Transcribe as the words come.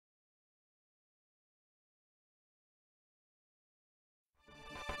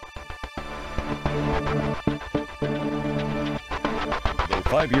Though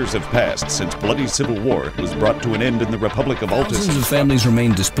 5 years have passed since bloody civil war was brought to an end in the Republic of Altus. Thousands of families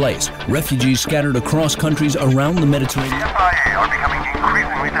remain displaced. Refugees scattered across countries around the Mediterranean. CIA are becoming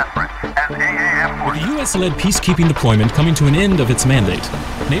increasingly desperate as AAF With the U.S.-led peacekeeping deployment coming to an end of its mandate,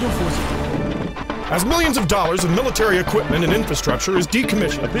 NATO forces... As millions of dollars of military equipment and infrastructure is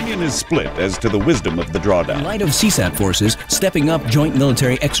decommissioned. Opinion is split as to the wisdom of the drawdown. In light of CSAT forces stepping up joint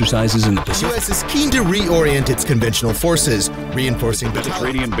military exercises in the The Pacific. U.S. is keen to reorient its conventional forces, reinforcing The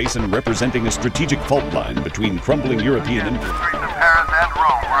Mediterranean basin representing a strategic fault line between crumbling European The influence. streets of Paris and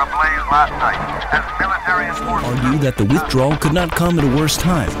Rome were ablaze last night as military and forces Argue that the withdrawal could not come at a worse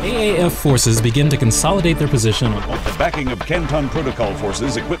time. AAF forces begin to consolidate their position on The backing of Canton Protocol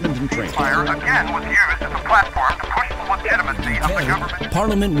forces, equipment and training. fire again was used as a platform to push the legitimacy of the government.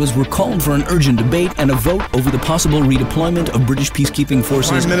 Parliament was recalled for an urgent debate and a vote over the possible redeployment of British peacekeeping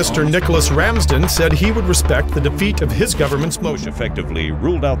forces. Prime Minister Nicholas Ramsden said he would respect the defeat of his government's motion. Effectively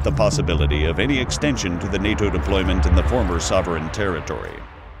ruled out the possibility of any extension to the NATO deployment in the former sovereign territory.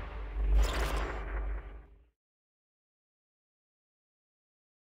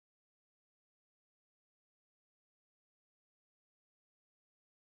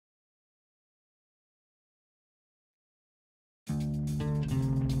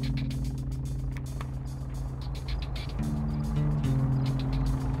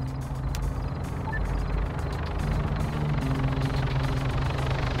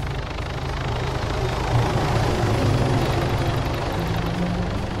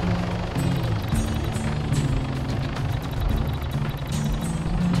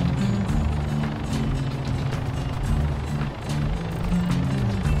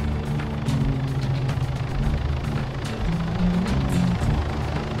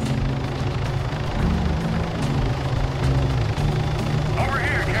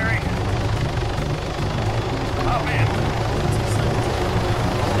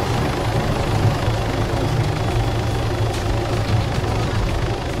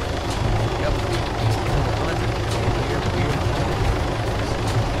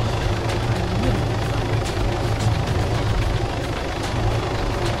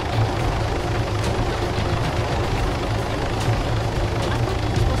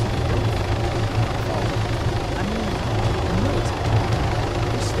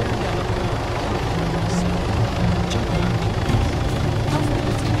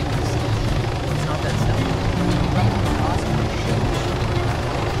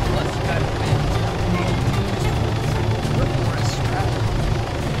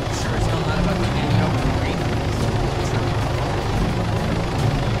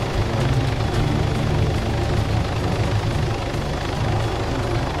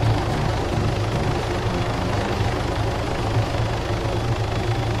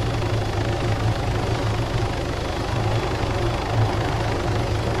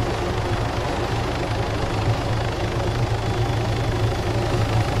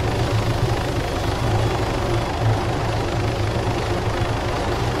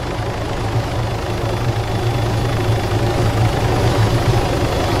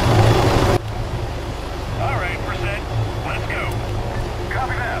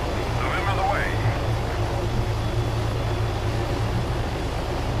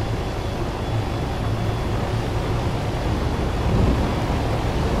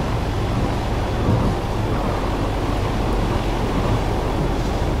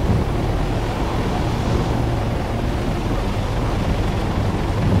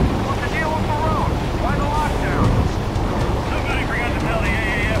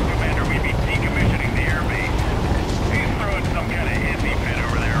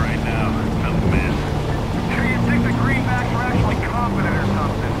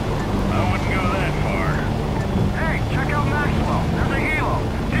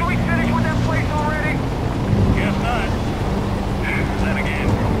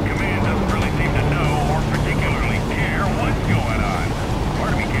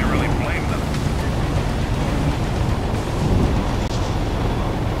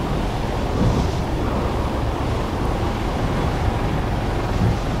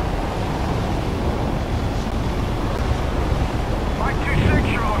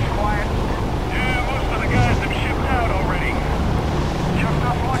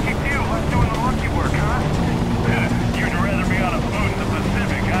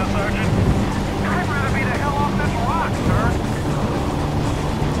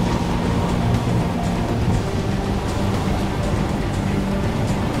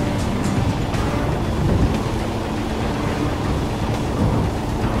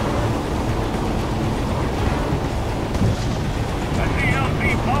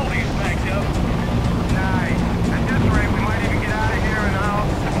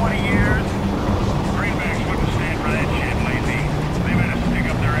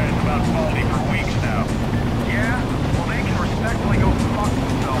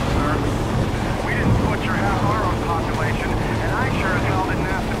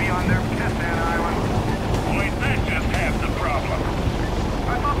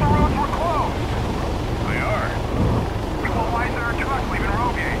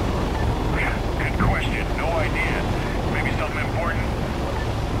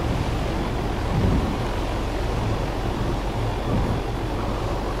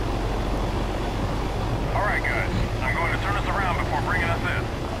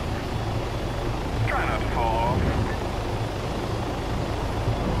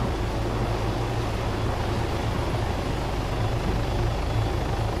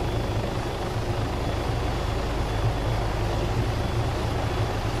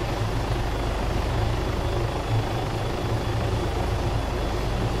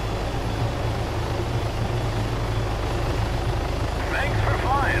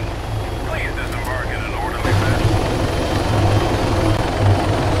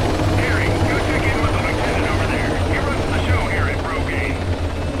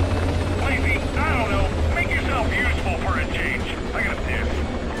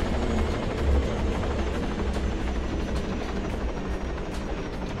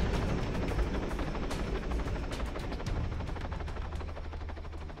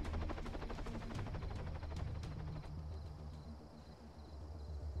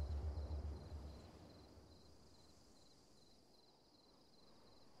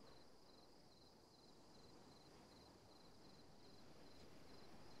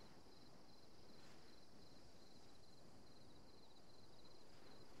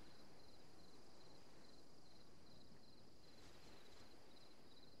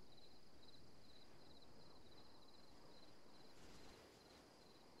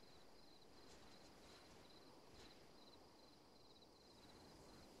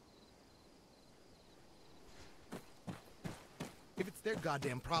 their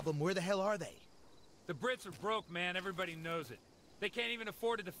goddamn problem. Where the hell are they? The Brits are broke, man. Everybody knows it. They can't even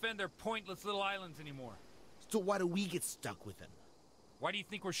afford to defend their pointless little islands anymore. So why do we get stuck with them? Why do you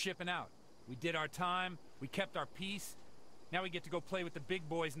think we're shipping out? We did our time, we kept our peace. Now we get to go play with the big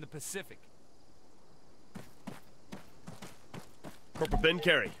boys in the Pacific. Corporal Ben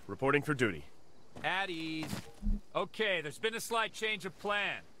Carey, reporting for duty. At ease. Okay, there's been a slight change of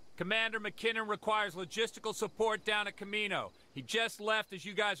plan. Commander McKinnon requires logistical support down at Camino. He just left as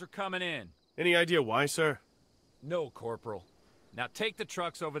you guys are coming in. Any idea why, sir? No, Corporal. Now take the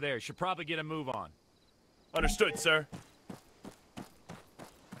trucks over there. Should probably get a move on. Understood, sir.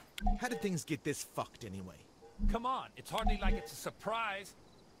 How did things get this fucked anyway? Come on, it's hardly like it's a surprise.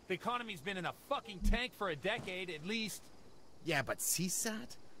 The economy's been in a fucking tank for a decade, at least. Yeah, but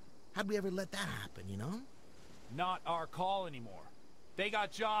CSAT? How'd we ever let that happen, you know? Not our call anymore. They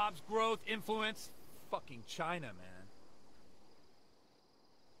got jobs, growth, influence. Fucking China, man.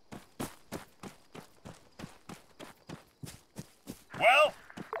 Well?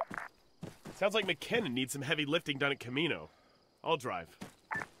 Sounds like McKinnon needs some heavy lifting done at Camino. I'll drive.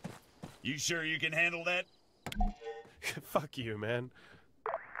 You sure you can handle that? Fuck you, man.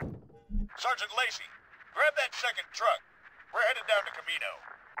 Sergeant Lacey, grab that second truck. We're headed down to Camino.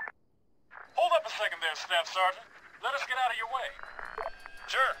 Hold up a second there, Staff Sergeant. Let us get out of your way.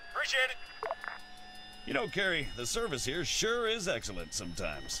 Sure, appreciate it. You know, Carey, the service here sure is excellent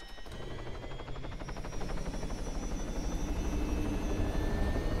sometimes.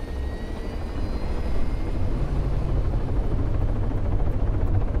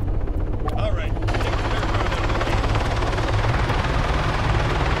 All right, take the clear road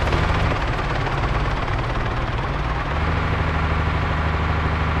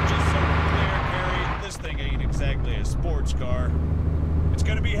Just so we're clear, Carey, this thing ain't exactly a sports car. It's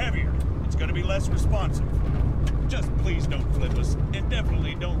gonna be heavier. It's gonna be less responsive. Just please don't flip us, and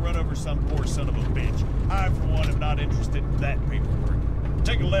definitely don't run over some poor son of a bitch. I, for one, am not interested in that paperwork.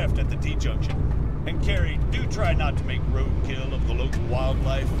 Take a left at the T-junction. And Carey, do try not to make roadkill of the local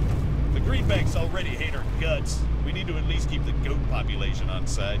wildlife. The greenbacks already hate our guts. We need to at least keep the goat population on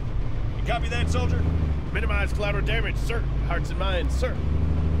side. You copy that, soldier? Minimize collateral damage, sir. Hearts and minds, sir.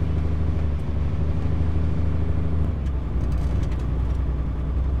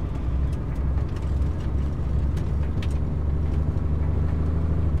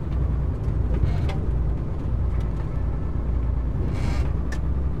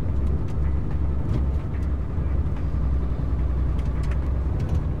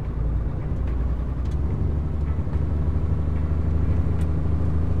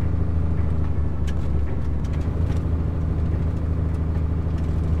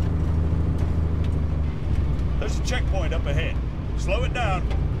 Checkpoint up ahead. Slow it down.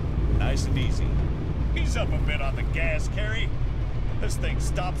 Nice and easy. Ease up a bit on the gas, Carey. This thing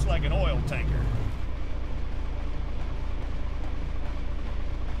stops like an oil tanker.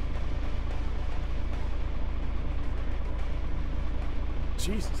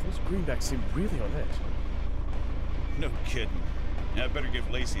 Jesus, those greenbacks seem really on edge. No kidding. I better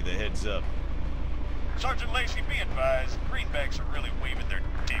give Lacey the heads up. Sergeant Lacey, be advised, greenbacks are really waving their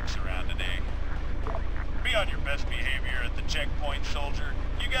dicks around today. Be on your best behavior at the checkpoint, soldier.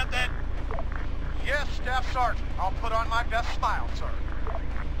 You got that? Yes, Staff Sergeant. I'll put on my best smile, sir.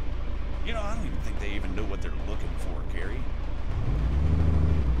 You know, I don't even think they even know what they're looking for, Carey.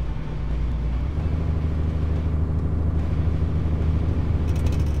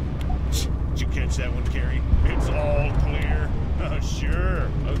 Did you catch that one, Carey? It's all clear. Oh,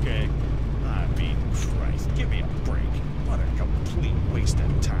 sure. Okay. I mean, Christ, give me a break. What a complete waste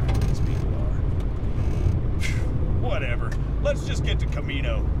of time these people are. Whatever. Let's just get to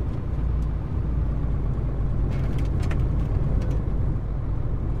Camino.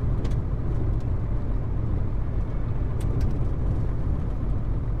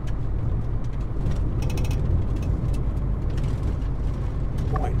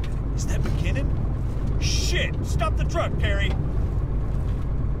 Wait a minute. Is that McKinnon? Shit! Stop the truck, Carey!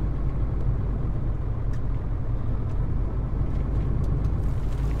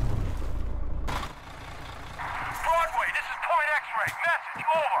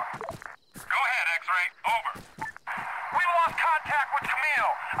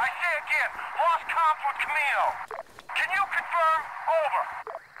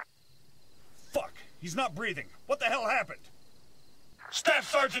 He's not breathing. What the hell happened? Staff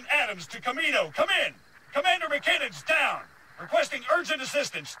Sergeant Adams to Camino. Come in. Commander McKinnon's down. Requesting urgent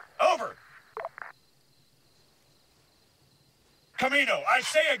assistance. Over. Camino, I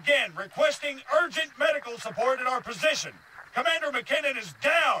say again, requesting urgent medical support at our position. Commander McKinnon is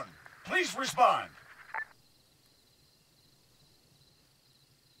down. Please respond.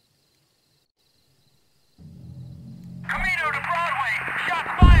 Camino to Broadway.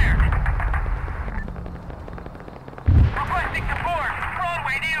 Shots fired. Requesting support.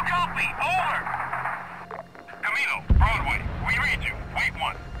 Broadway, do you copy? Over. Camino, Broadway. We read you. Wait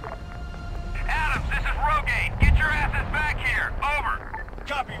one. Adams, this is Rogaine. Get your asses back here. Over.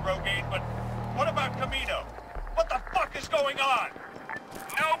 Copy, Rogaine, but what about Camino? What the fuck is going on?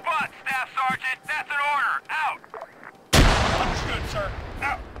 No buts, Staff Sergeant. That's an order. Out. Understood, sir.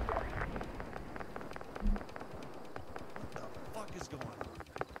 Out. What the fuck is going on?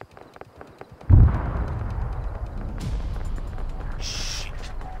 Shit.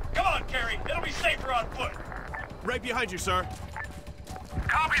 Come on, Carrie. It'll be safer on foot. Right behind you, sir.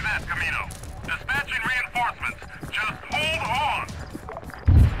 Copy that, Camino. Dispatching reinforcements. Just hold on.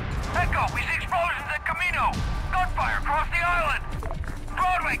 Echo, we see explosions at Camino. Gunfire across the island.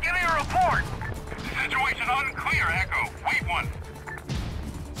 Broadway, give me a report. Situation unclear, Echo. Wait one.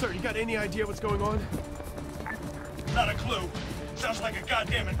 Sir, you got any idea what's going on? Not a clue. Sounds like a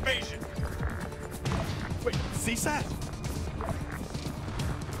goddamn invasion. Wait, CSAT?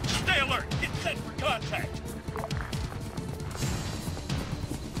 Stay alert. Get set for contact.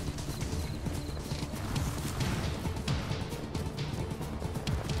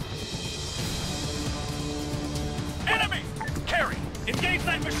 Enemy! Carry! Engage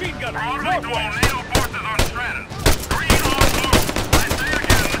that machine gunner! Broadway to all Northwest! NATO forces on Stratus. Green on blue. I say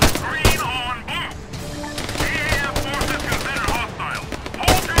again, green on blue. AAF forces considered hostile.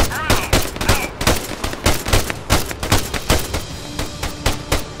 Hold your ground. Out.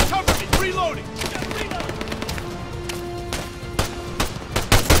 Cover me! Reloading! Just reload!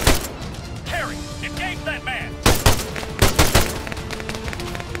 Carry! Engage that man!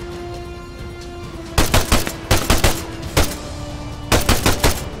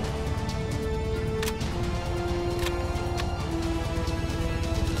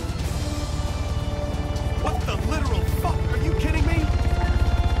 What the literal fuck? Are you kidding me?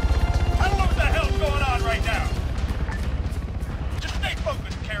 I don't know what the hell's going on right now. Just stay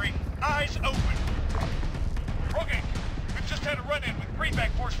focused, Carrie. Eyes open. Rogaine, we've just had a run-in with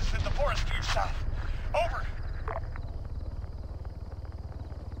greenback forces in the forest to your south. Over.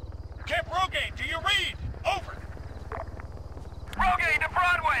 Camp Rogaine, do you read? Over. Rogaine to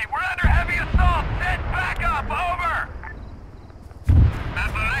Broadway. We're under heavy assault. Send backup. Over.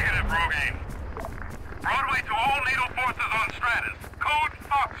 That's a negative, Rogaine. Broadway to all NATO forces on Stratus. Code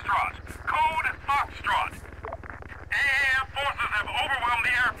Foxtrot. Code Foxtrot. AAF forces have overwhelmed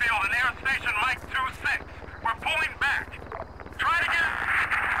the airfield and Air Station Mike 2-6. We're pulling back. Try to get...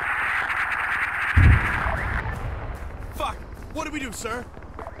 Fuck! What do we do, sir?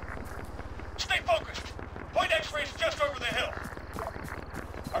 Stay focused. Point X-ray's just over the hill.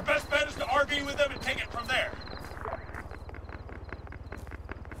 Our best bet is to RV with them and take it from there.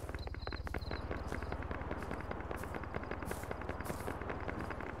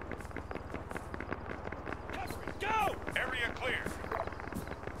 Go! Area clear.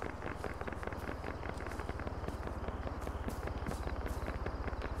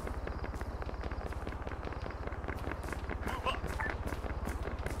 Move up.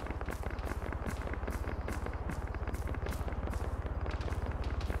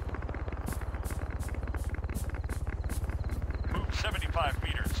 Move 75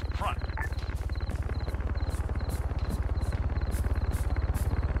 meters. Front.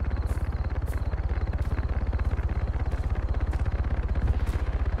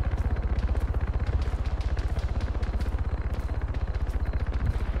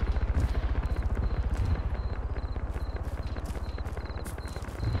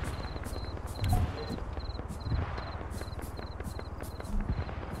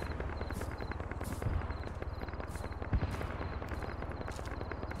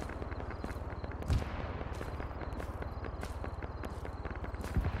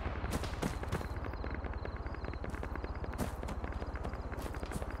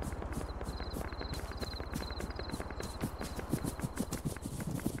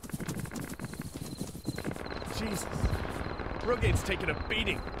 Jesus. Rogaine's taking a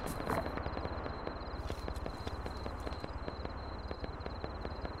beating.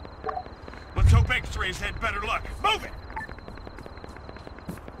 Let's hope X-rays had better luck. Move it!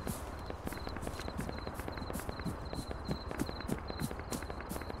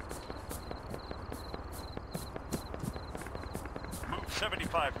 Move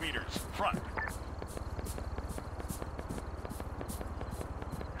 75 meters. Front.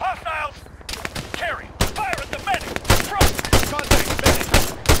 Hostiles! Carry! Fire at the medic! Front! Contact medic!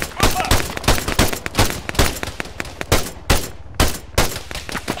 Move up!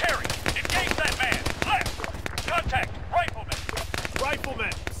 Carry! Engage that man! Left! Contact! Rifleman!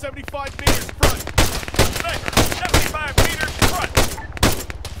 Rifleman! 75 meters front! Sniper! 75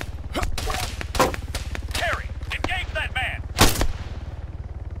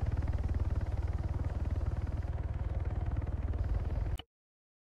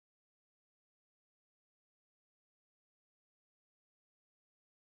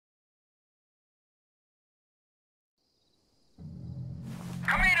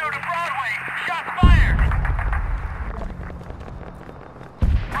 Shots fired!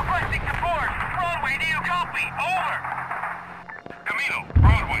 Requesting support! Broadway, do you copy? Over! Camino,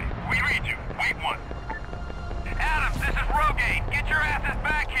 Broadway, we read you. Wait one. Adams, this is Rogaine. Get your asses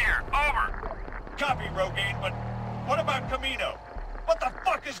back here. Over. Copy, Rogaine, but what about Camino? What the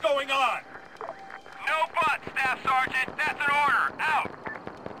fuck is going on? No buts, Staff Sergeant. That's an order. Out.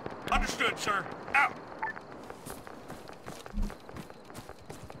 Understood, sir. Out.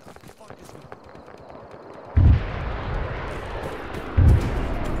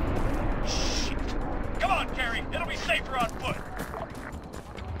 Shit. Come on, Carrie. It'll be safer on foot.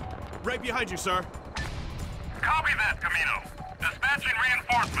 Right behind you, sir. Copy that, Camino. Dispatching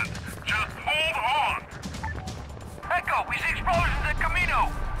reinforcements. Just hold on. Echo, we see explosions at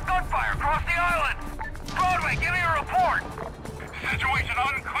Camino. Gunfire across the island. Broadway, give me a report. Situation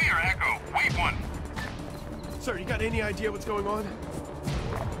unclear, Echo. Wait one. Sir, you got any idea what's going on?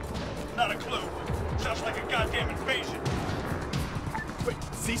 Not a clue. Sounds like a goddamn invasion. Wait,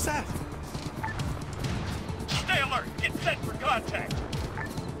 CSAT? Stay alert. Get set for contact.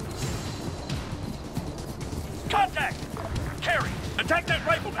 Contact! Carrie, attack that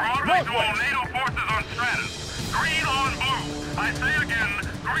rifleman! Broadway to all NATO forces on Stratus. Green on blue. I say again,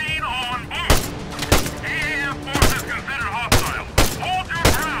 green on blue. AAF forces considered hostile. Hold your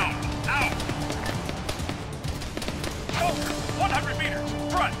ground. Out. Over. 100 meters.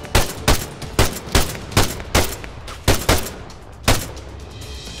 Front.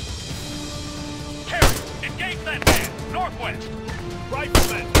 Carrie, engage that man. Northwest.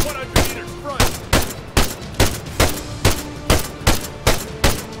 Rifleman, 100 meters, front.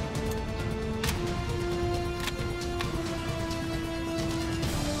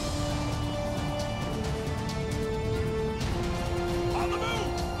 On the move!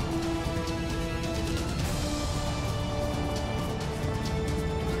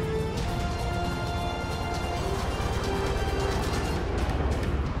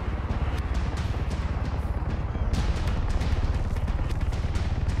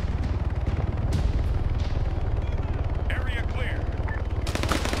 Area clear.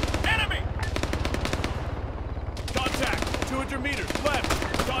 Enemy! Contact, 200 meters, left.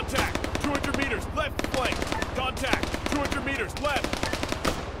 Contact, 200 meters, left flank. Contact, 200 meters, left.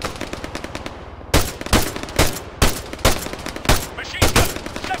 Machine gun,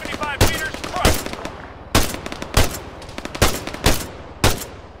 75 meters, front.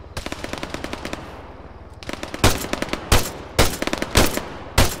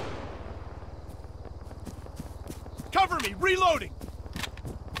 Cover me, reloading.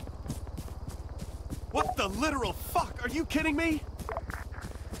 What the literal fuck? Are you kidding me?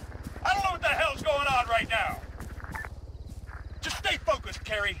 I don't know what the hell's going on right now. Just stay focused,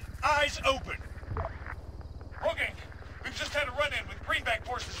 Carrie. Eyes open. Rogaine, we've just had a run-in with greenback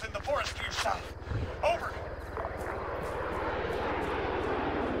forces in the forest to your south. Over.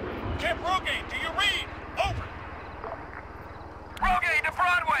 Camp Rogaine, do you read? Over. Rogaine to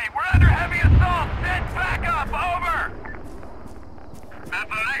Broadway. We're under heavy assault. Send backup. Over.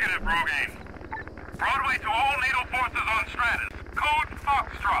 That's a negative, Rogaine. Broadway to all NATO forces on Stratus. Code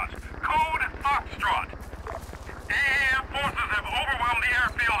Foxtrot. Code Foxtrot. AAF forces have overwhelmed the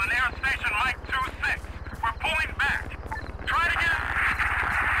airfield and Air Station Mike 26. We're pulling back. Try to get...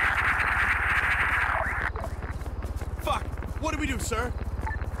 Fuck, what do we do, sir?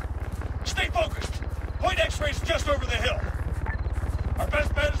 Stay focused. Point X-rays just over the hill. Our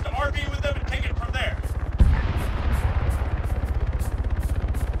best bet is to RV with them and take it from there.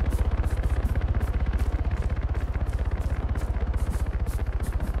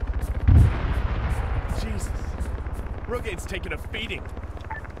 Jesus. Rogaine's taking a beating.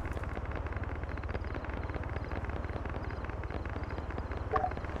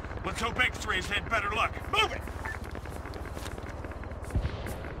 Let's hope X-rays had better luck. Move it!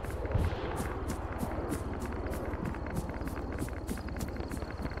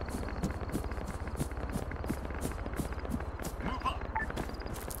 Move up.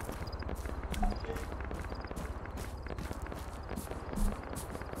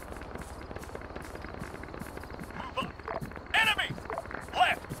 Move up. Enemy!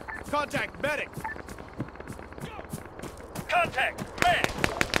 Left! Contact, medic. Contact! Man!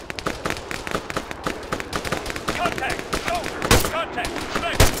 Contact! Over! Contact!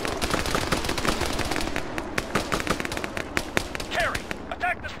 Sniper! Carrie!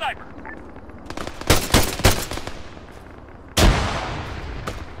 Attack the sniper!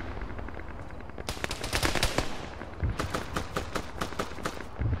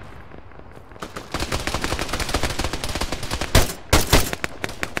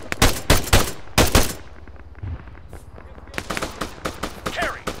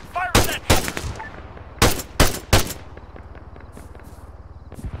 Carrie! Fire at that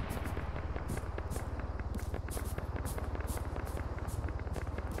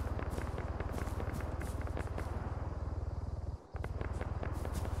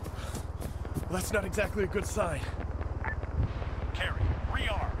Well, that's not exactly a good sign. Carry,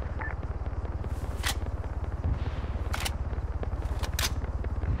 rearm.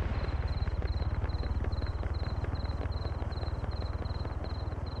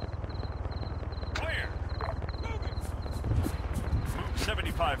 Clear. Moving. Move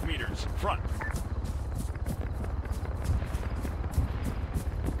 75 meters, front.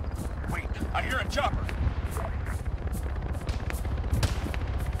 Wait, I hear a chopper.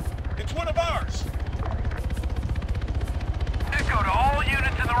 It's one of ours. Echo to all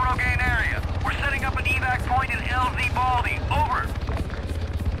units in the Rogaine area. We're setting up an evac point in LZ Baldy. Over.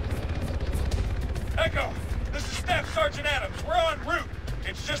 Echo, this is Staff Sergeant Adams. We're en route.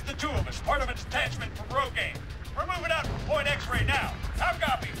 It's just the two of us, part of a detachment from Rogaine. We're moving out from Point X-ray now. How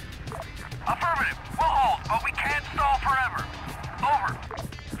copy? Affirmative. We'll hold, but we can't stall forever.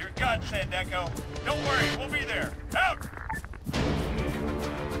 Over. Your godsend, Echo. Don't worry, we'll be there. Out!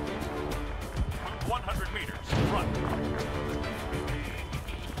 Move 100 meters, front.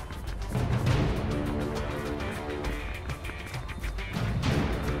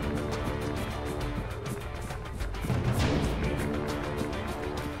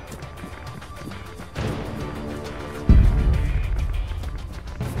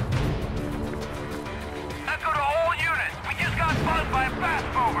 Echo to all units. We just got buzzed by a fast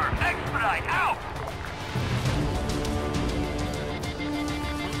mover. Expedite. Out.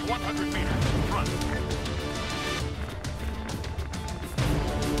 Move 100 meters, front.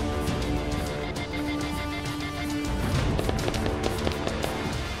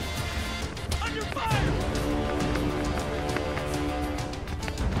 Under fire!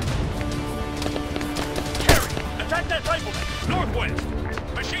 Carry! Attack that rifleman! Northwest!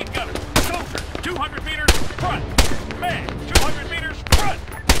 Machine gunner! Soldier! 200 meters, front! Man! 200 meters, front!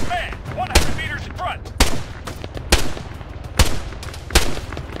 Man! 100 meters, front!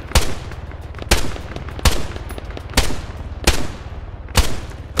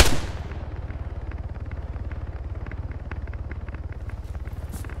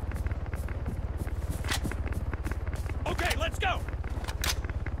 Okay, let's go!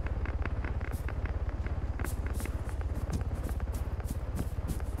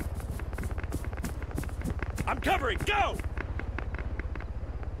 I'm covering, go!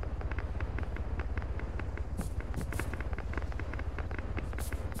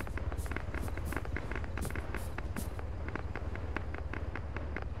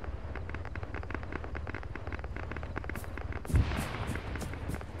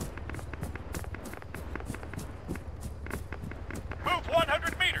 Move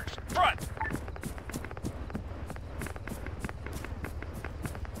 100 meters, front!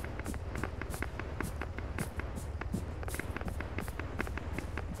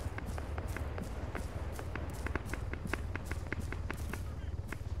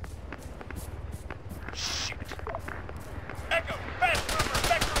 Shit! Echo, fast mover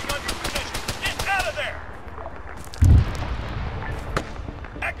vectoring on your position! Get out of there!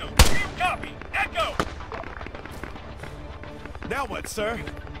 Echo, do you copy? Echo! Now what, sir?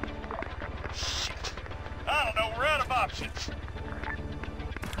 Shit. I don't know, we're out of options.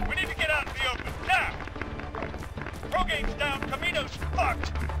 We need to get out in the open, now! Rogaine's down, Camino's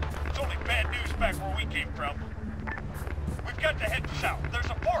fucked! It's only bad news back where we came from. We've got to head south. There's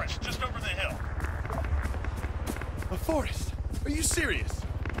a forest just over the hill. A forest? Are you serious?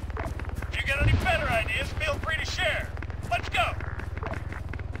 If you got any better ideas, feel free to share. Let's go!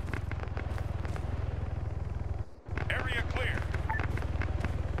 Area clear.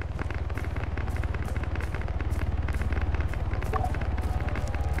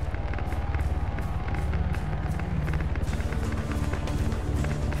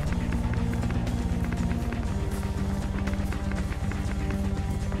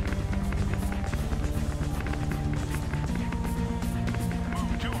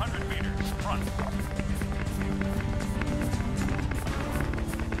 Move 200 meters, front.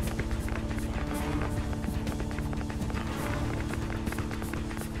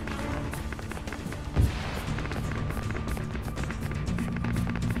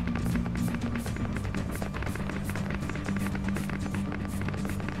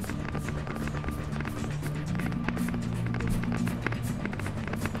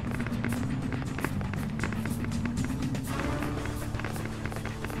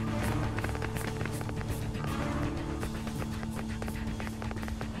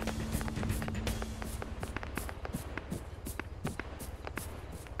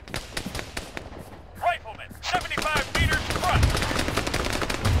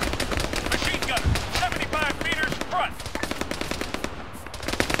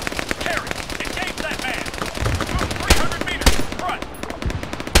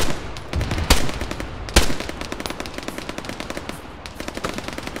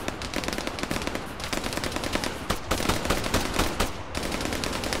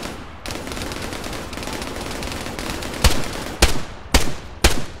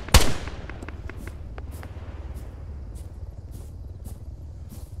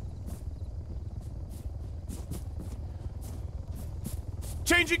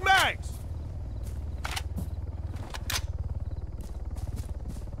 Changing mags!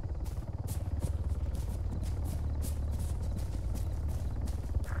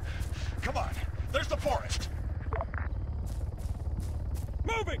 Come on, there's the forest.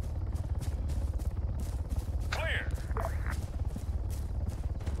 Moving! Clear.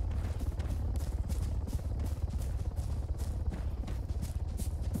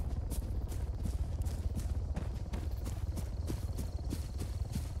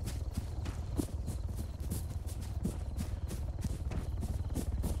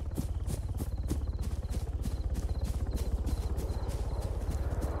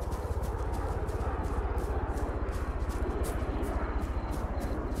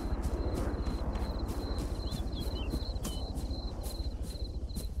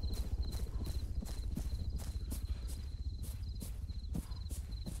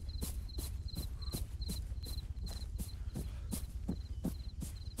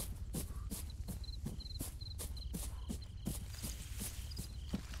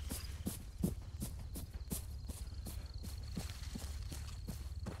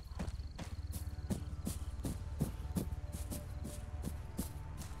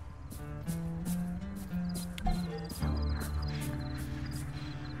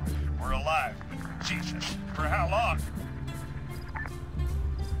 We're alive, but Jesus, for how long?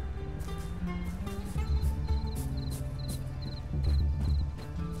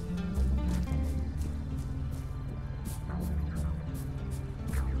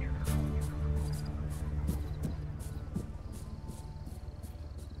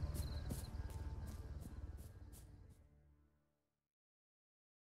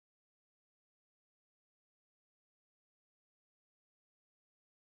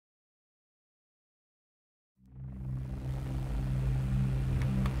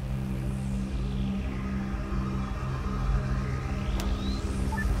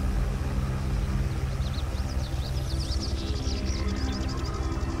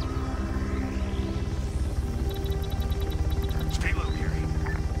 Stay low, Gary.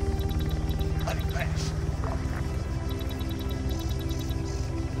 Let it pass.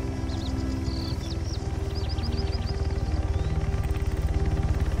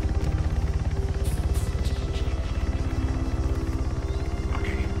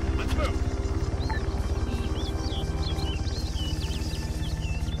 Okay, let's move.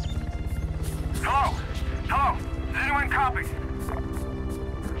 Hello? Hello? Does anyone copy?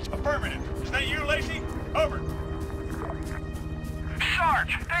 Affirmative. Is that you, Lacey? Over.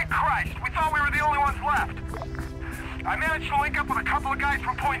 Sarge, thank Christ. We thought we were the only ones left. I managed to link up with a couple of guys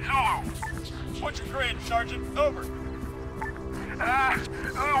from Point Zulu. What's your grade, Sergeant? Over.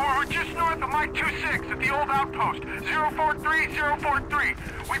 We're just north of Mike 26 at the old outpost. 043043.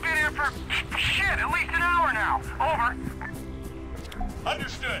 We've been here for, shit, at least an hour now. Over.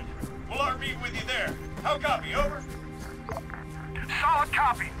 Understood. We'll RV with you there. How copy? Over. Solid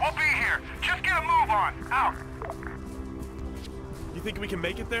copy. We'll be here. Just get a move on. Out. You think we can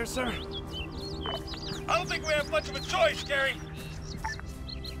make it there, sir? I don't think we have much of a choice, Gary.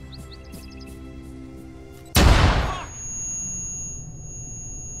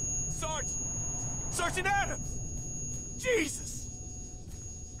 Sergeant Adams! Jesus!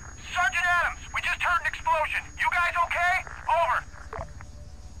 Sergeant Adams, we just heard an explosion. You guys okay? Over.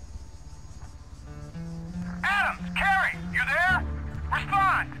 Adams, Carrie, you there?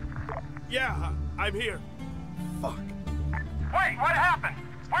 Respond. Yeah, I'm here. Fuck. Wait, what happened?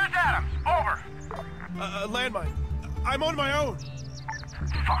 Where's Adams? Over. Landmine. I'm on my own.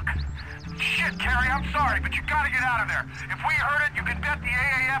 Fuck. Shit, Carrie, I'm sorry, but you gotta get out of there. If we heard it, you can bet the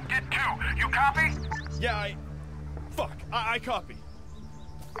AAF did too. You copy? Yeah, Fuck, I copy.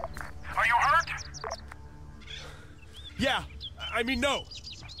 Are you hurt? Yeah, I mean, no.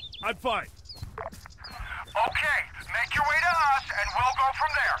 I'm fine. Okay, make your way to us, and we'll go from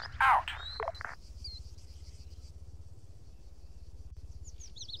there. Out.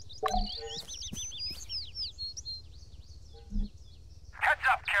 Heads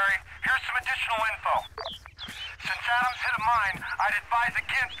up, Carrie. Here's some additional info. Since Adams hit a mine, I'd advise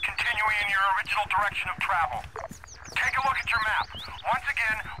against continuing in your original direction of travel. Take a look at your map. Once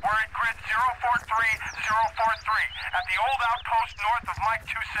again, we're at grid 043043 at the old outpost north of Mike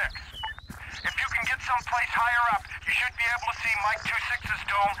 26. If you can get someplace higher up, you should be able to see Mike 26's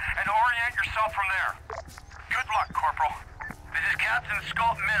dome and orient yourself from there. Good luck, Corporal. This is Captain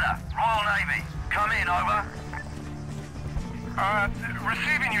Scott Miller, Royal Navy. Come in, over.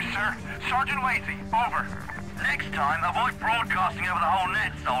 Receiving you, sir. Sergeant Lacey, over. Next time, avoid broadcasting over the whole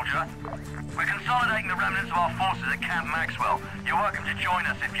net, soldier. We're consolidating the remnants of our forces at Camp Maxwell. You're welcome to join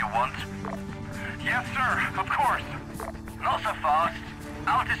us if you want. Yes, sir. Of course. Not so fast.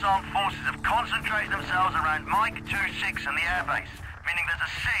 Altis armed forces have concentrated themselves around Mike 26 and the airbase, meaning there's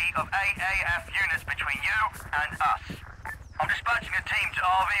a sea of AAF units between you and us. I'm dispatching a team to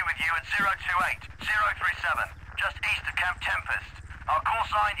RV with you at 028-037, just east of Camp Tempest. Our call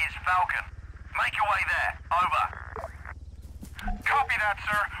sign is Falcon. Make your way there. Over. Copy that,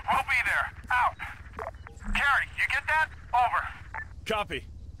 sir. We'll be there. Out. Carrie, you get that? Over. Copy.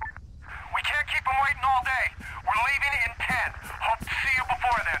 We can't keep them waiting all day. We're leaving in 10. Hope to see you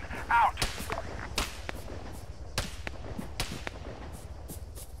before then. Out.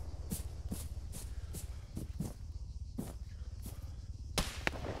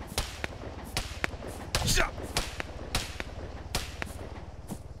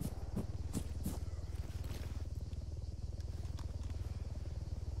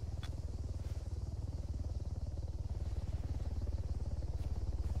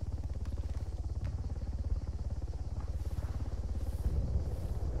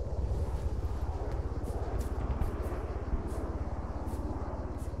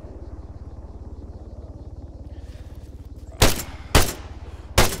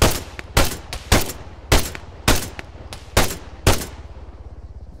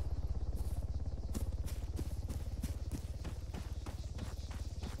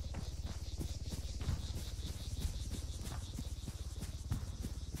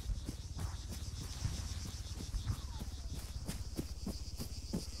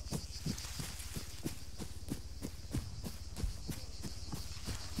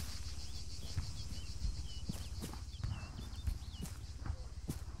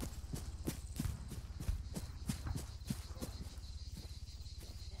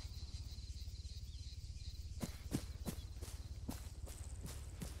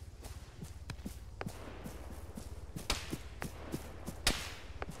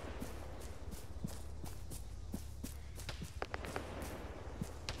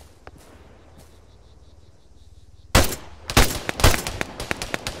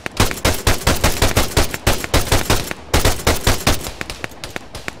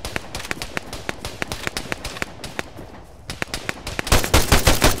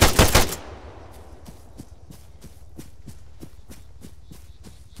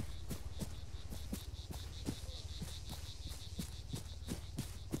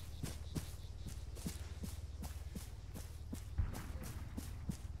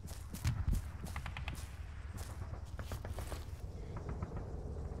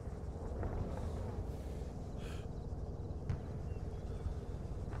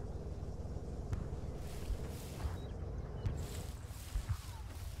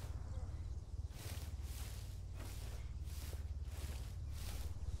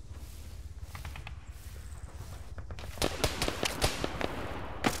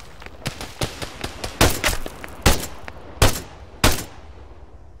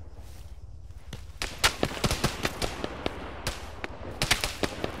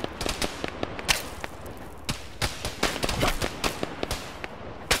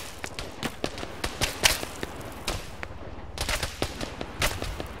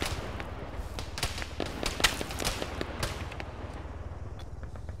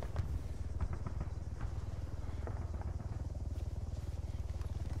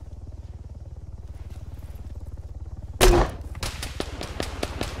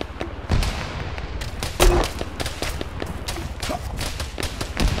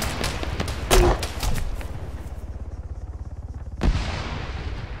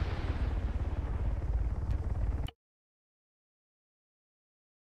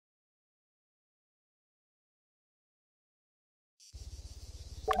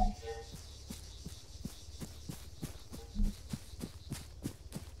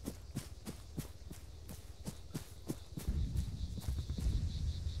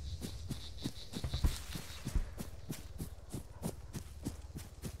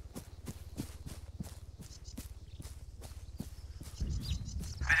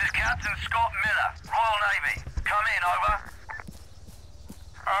 Captain Scott Miller, Royal Navy. Come in, over.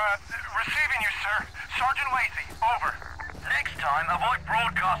 Receiving you, sir. Sergeant Lacey, over. Next time, avoid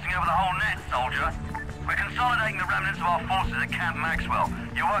broadcasting over the whole net, soldier. We're consolidating the remnants of our forces at Camp Maxwell.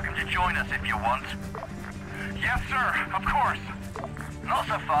 You're welcome to join us if you want. Yes, sir. Of course. Not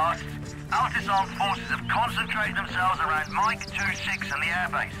so fast. Altis armed forces have concentrated themselves around Mike 26 and the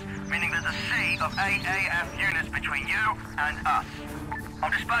airbase, meaning there's a sea of AAF units between you and us. I'm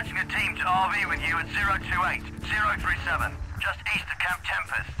dispatching a team to RV with you at 028-037, just east of Camp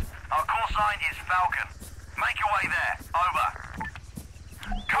Tempest. Our call sign is Falcon. Make your way there. Over.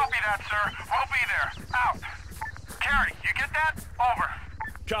 Copy that, sir. We'll be there. Out. Carrie, you get that? Over.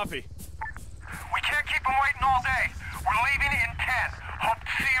 Copy. We can't keep them waiting all day. We're leaving in 10. Hope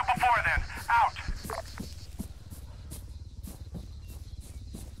to see you before then. Out.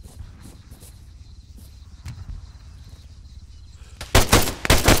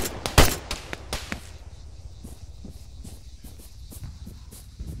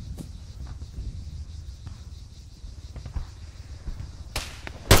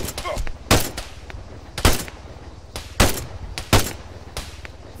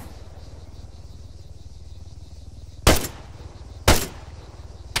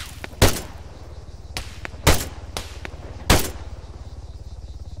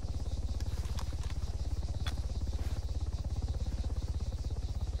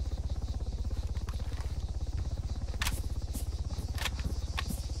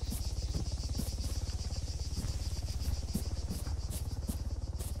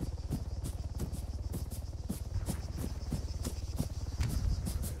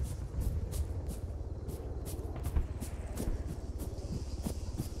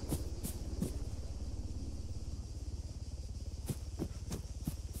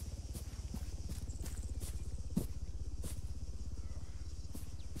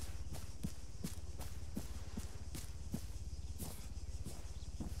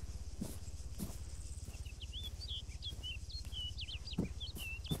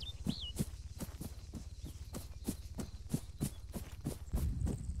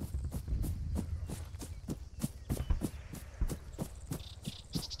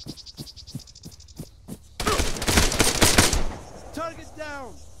 Target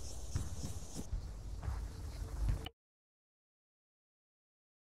down!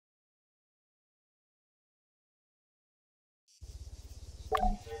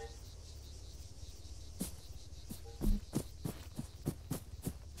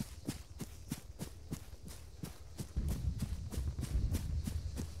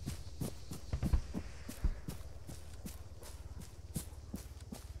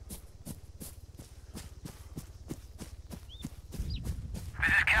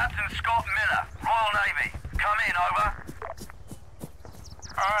 This is Captain Scott Miller, Royal Navy. Come in, over.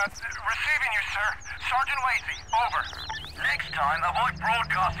 Receiving you, sir. Sergeant Lacey, over. Next time, avoid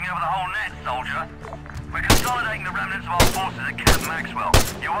broadcasting over the whole net, soldier. We're consolidating the remnants of our forces at Camp Maxwell.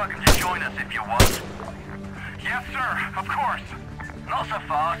 You're welcome to join us if you want. Yes, sir. Of course. Not so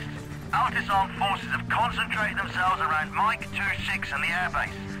fast. Altis armed forces have concentrated themselves around Mike 26 and the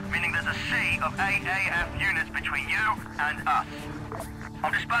airbase, meaning there's a sea of AAF units between you and us.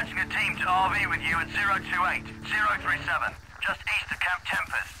 I'm dispatching a team to RV with you at 028, 037, just east of Camp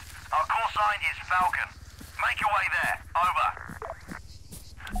Tempest. Our call sign is Falcon. Make your way there. Over.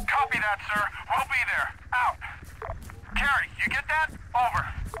 Copy that, sir. We'll be there. Out. Carrie, you get that? Over.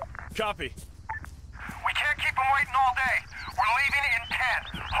 Copy. We can't keep them waiting all day. We're leaving in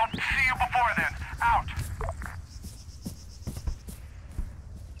 10. Hope to see you before then. Out.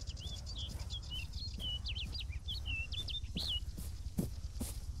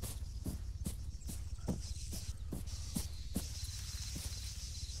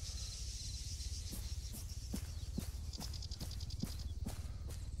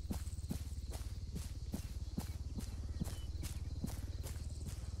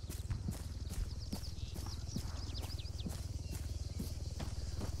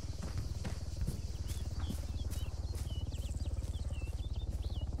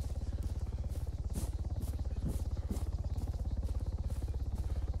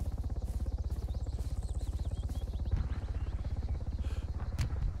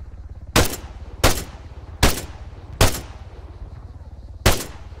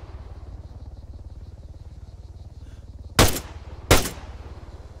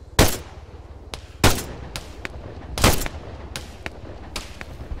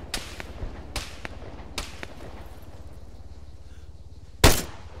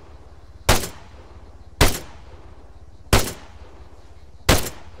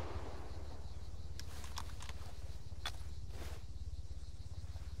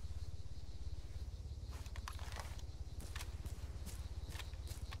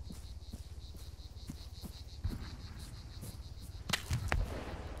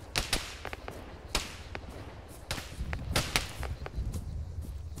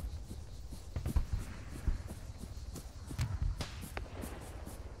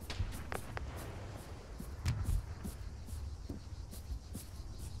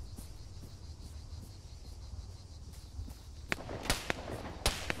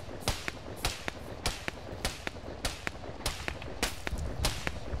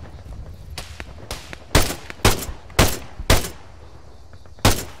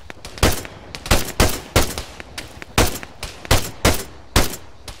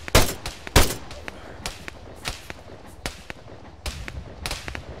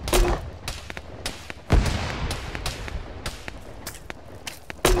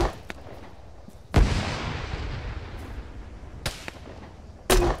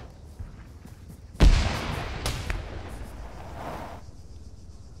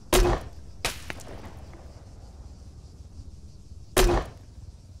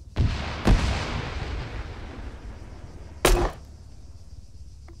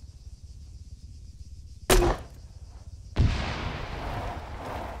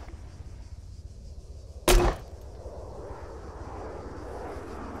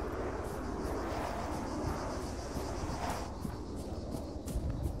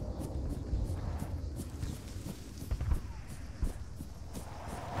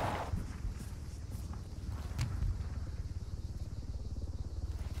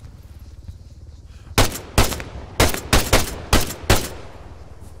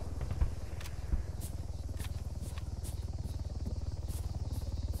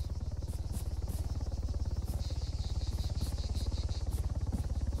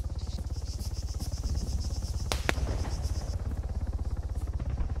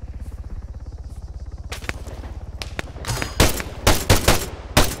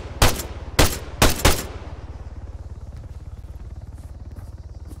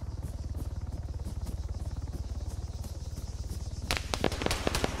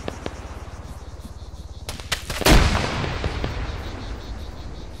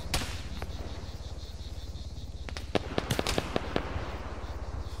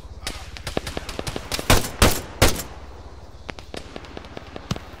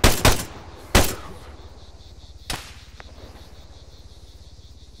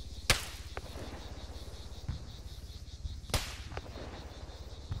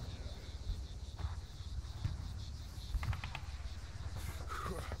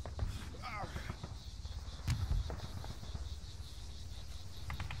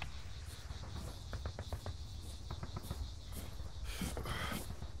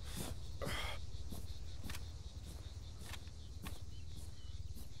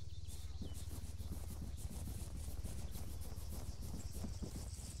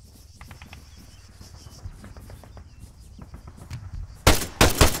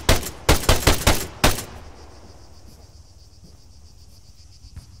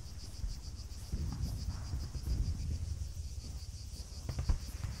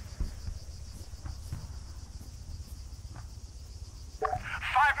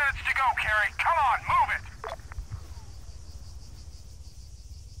 go, Carrie. Come on, move it!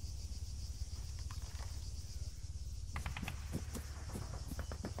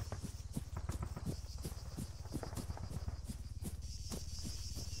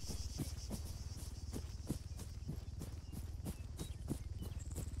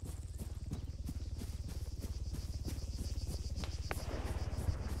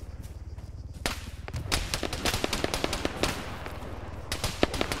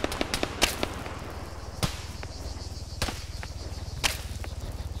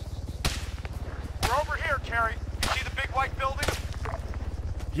 Carrie, you see the big white building?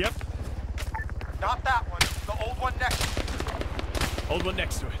 Yep. Not that one. The old one next to it. Old one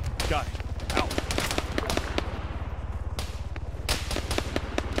next to it. Got it. Out.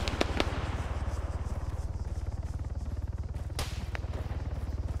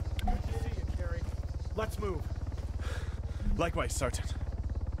 Good to see you, Carrie. Let's move. Likewise, Sergeant.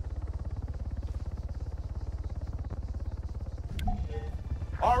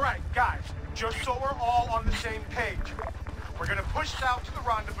 All right, guys. Just so we're all on the same page. We're gonna push south to the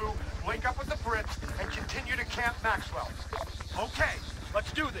rendezvous, link up with the Brits, and continue to Camp Maxwell. Okay,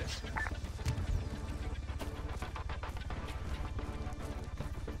 let's do this.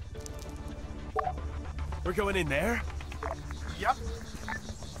 We're going in there? Yep.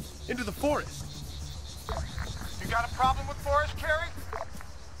 Into the forest. You got a problem with Forrest, Carrie?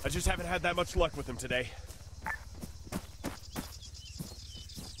 I just haven't had that much luck with him today.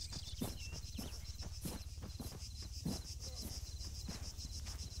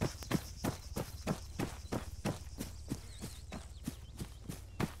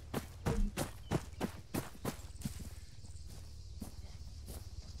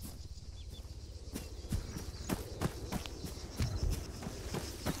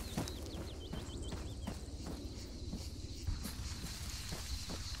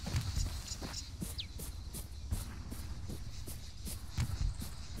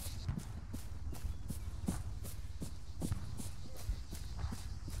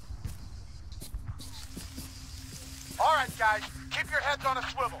 All right, guys, keep your heads on a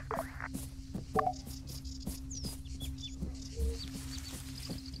swivel.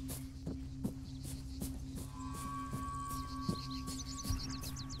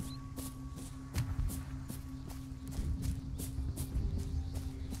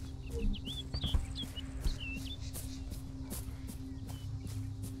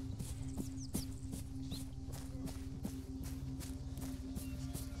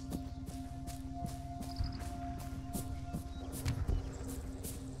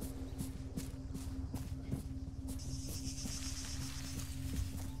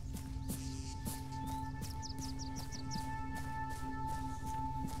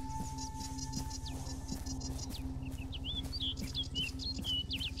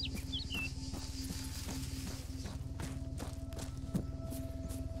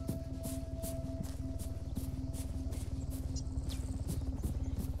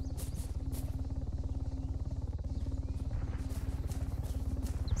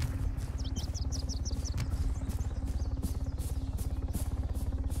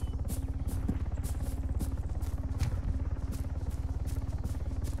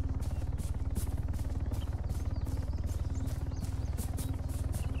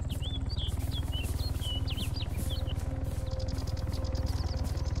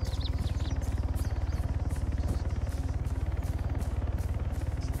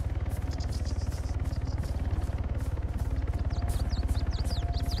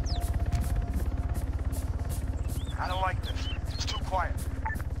 I don't like this. It's too quiet.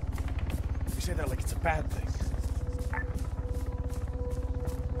 You say that like it's a bad thing.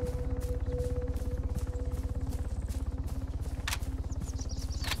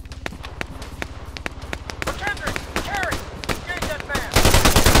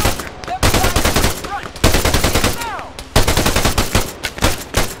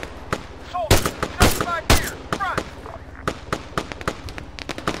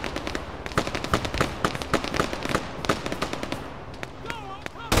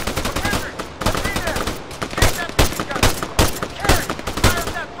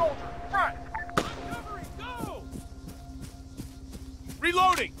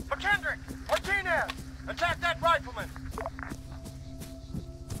 Reloading! McKendrick! Martinez! Attack that rifleman!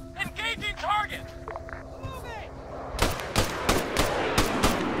 Engaging target! Moving!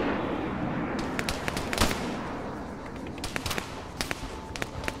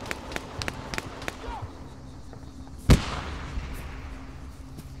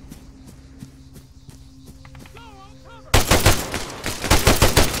 Go on cover!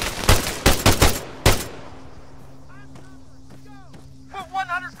 Put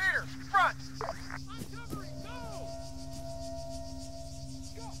 100 meters!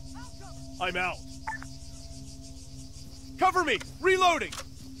 I'm out. Cover me! Reloading!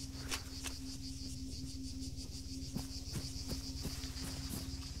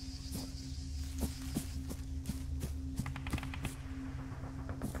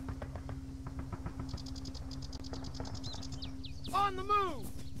 On the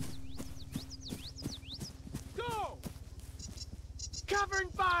move! Go! Covering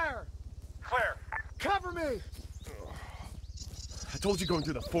fire! Clear. Cover me! I told you going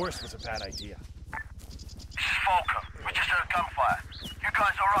through the forest was a bad idea. This is Falcon. We just heard gunfire. You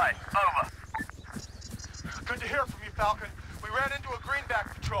guys alright? Over. Good to hear from you, Falcon. We ran into a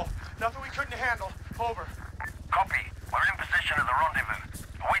greenback patrol. Nothing we couldn't handle. Over. Copy. We're in position at the rendezvous.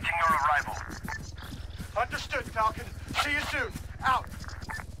 Awaiting your arrival. Understood, Falcon. See you soon. Out.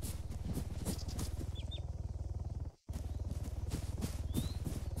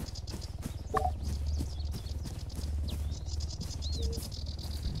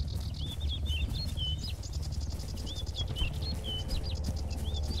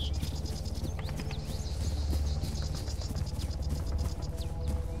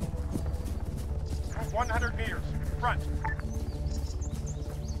 Move 100 meters. Front.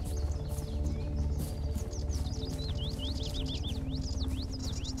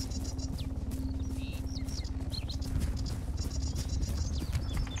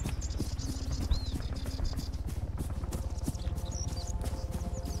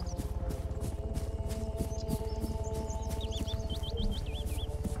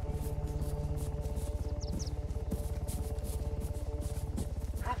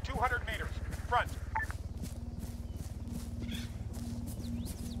 Move 200 meters. Front.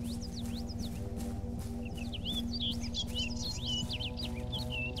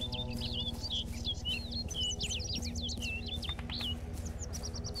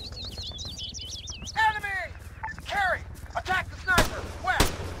 Enemy! Carry! Attack the sniper!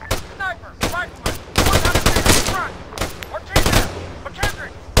 West! Sniper! Rifleman! 100 meters! Front! Ortega!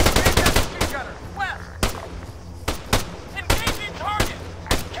 McKendrick! Engage that machine gunner! West! Engaging target!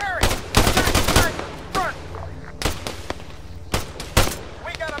 Carry! Attack the sniper! Front!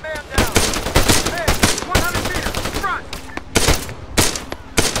 We got a man down! Hey! 100 meters! Front!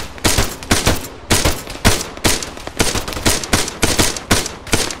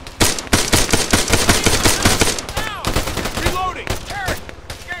 Down! Reloading! Carry!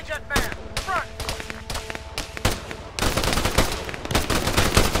 Engage that man! Front!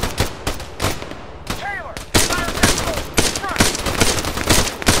 Taylor! Fire pistol! Front!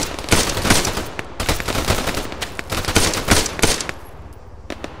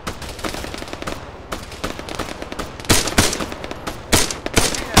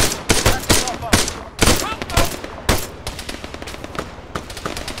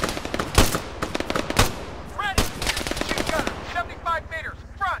 Ready! Machine gunner! 75 meters!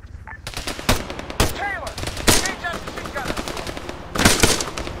 Front! Taylor! Engage that machine gunner!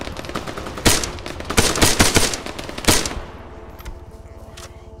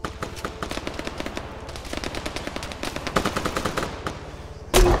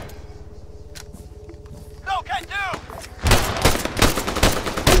 No can do!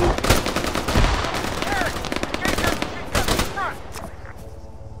 Carry! Engage that machine gunner! Front!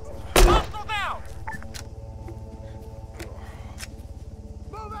 Hostile down!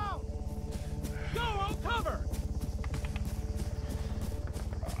 Move out! Go, I'll cover!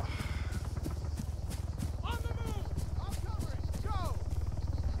 On the move! I'll cover it! Go!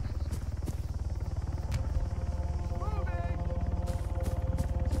 Moving!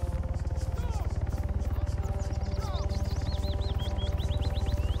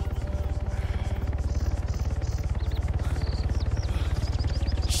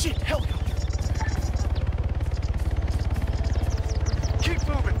 Shit, helicopter! Keep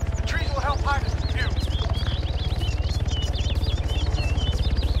moving! The trees will help hide us from view!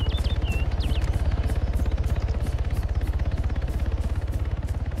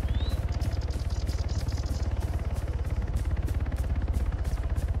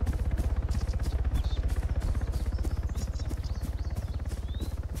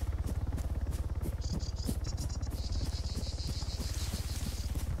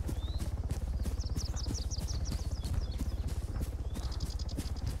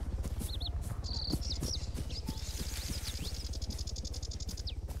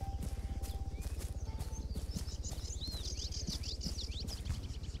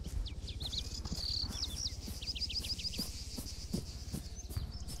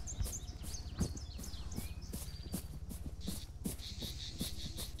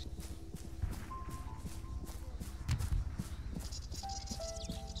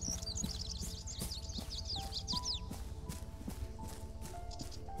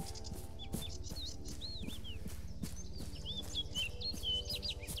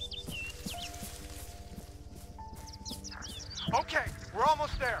 Okay, we're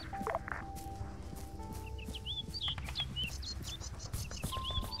almost there.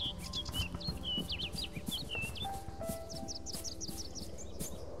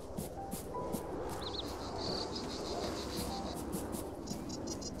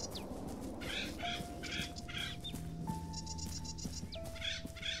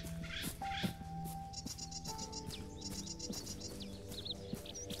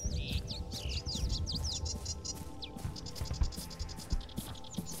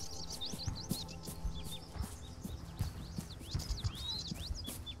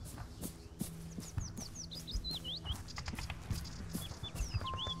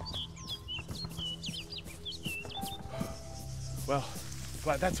 Well,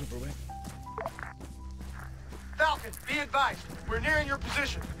 glad that's over with. Falcon, be advised. We're nearing your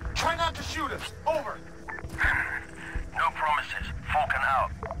position. Try not to shoot us. Over. No promises. Falcon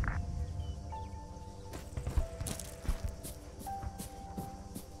out.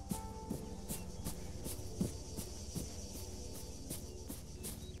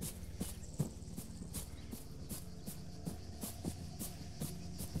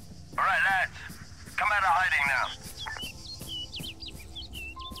 All right, lads. Come out of hiding now.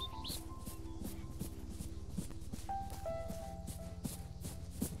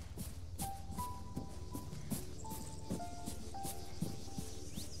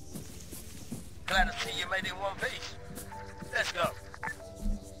 Glad to see you made it in one piece. Let's go.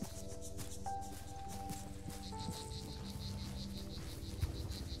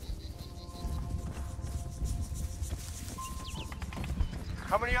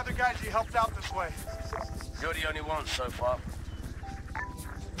 How many other guys you helped out this way? You're the only one so far.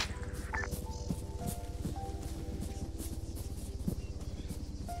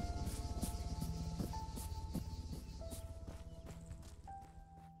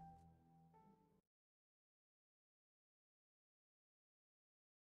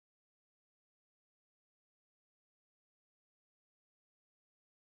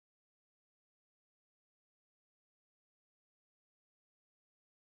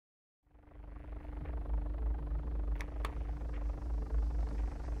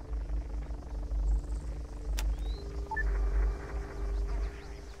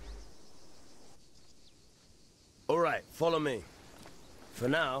 All right, follow me. For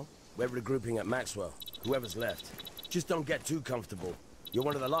now, we're regrouping at Maxwell, whoever's left. Just don't get too comfortable. You're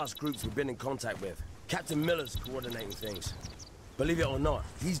one of the last groups we've been in contact with. Captain Miller's coordinating things. Believe it or not,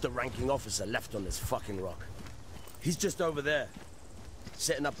 he's the ranking officer left on this fucking rock. He's just over there,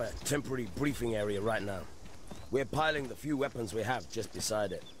 setting up a temporary briefing area right now. We're piling the few weapons we have just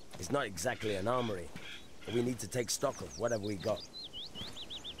beside it. It's not exactly an armory, but we need to take stock of whatever we got.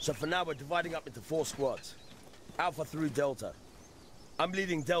 So for now, we're dividing up into 4 squads. Alpha through Delta. I'm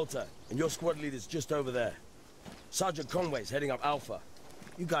leading Delta, and your squad leader's just over there. Sergeant Conway's heading up Alpha.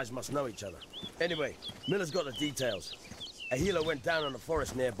 You guys must know each other. Anyway, Miller's got the details. A healer went down on the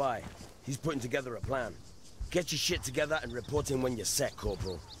forest nearby. He's putting together a plan. Get your shit together and report in when you're set,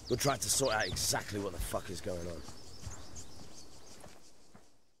 Corporal. We'll try to sort out exactly what the fuck is going on.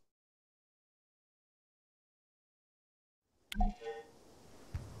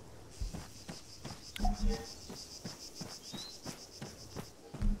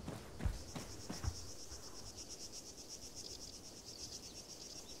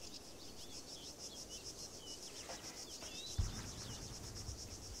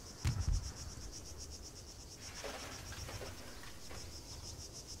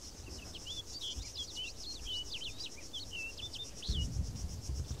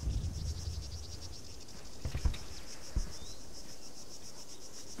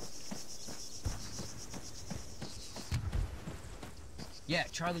 Yeah,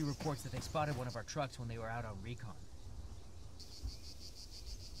 Charlie reports that they spotted one of our trucks when they were out on recon.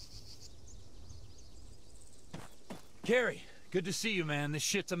 Carrie, good to see you, man. This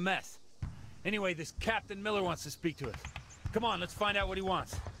shit's a mess. Anyway, this Captain Miller wants to speak to us. Come on, let's find out what he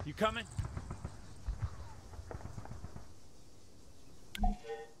wants. You coming?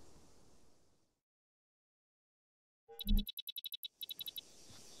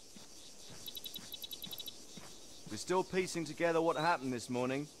 We're still piecing together what happened this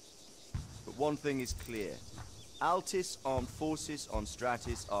morning, but one thing is clear. Altis armed forces on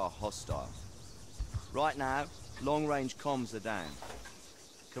Stratis are hostile. Right now, long-range comms are down.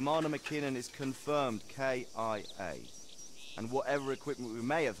 Commander McKinnon is confirmed KIA, and whatever equipment we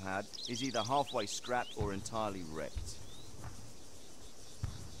may have had is either halfway scrapped or entirely wrecked.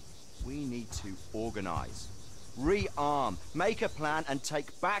 We need to organize, rearm, make a plan, and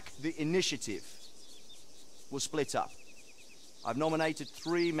take back the initiative. We'll split up. I've nominated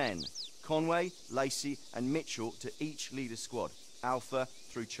 3 men, Conway, Lacey, and Mitchell to each lead a squad, Alpha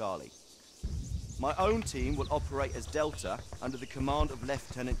through Charlie. My own team will operate as Delta under the command of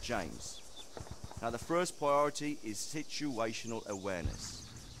Lieutenant James. Now, the first priority is situational awareness.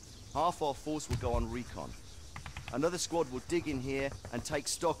 Half our force will go on recon. Another squad will dig in here and take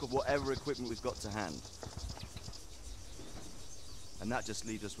stock of whatever equipment we've got to hand. And that just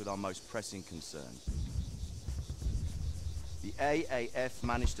leaves us with our most pressing concern. The AAF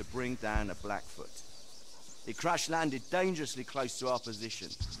managed to bring down a Blackfoot. It crash-landed dangerously close to our position.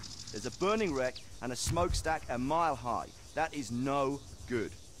 There's a burning wreck and a smokestack a mile high. That is no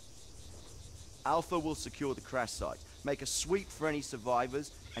good. Alpha will secure the crash site, make a sweep for any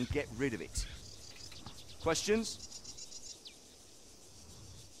survivors, and get rid of it. Questions?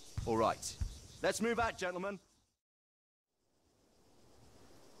 All right. Let's move out, gentlemen.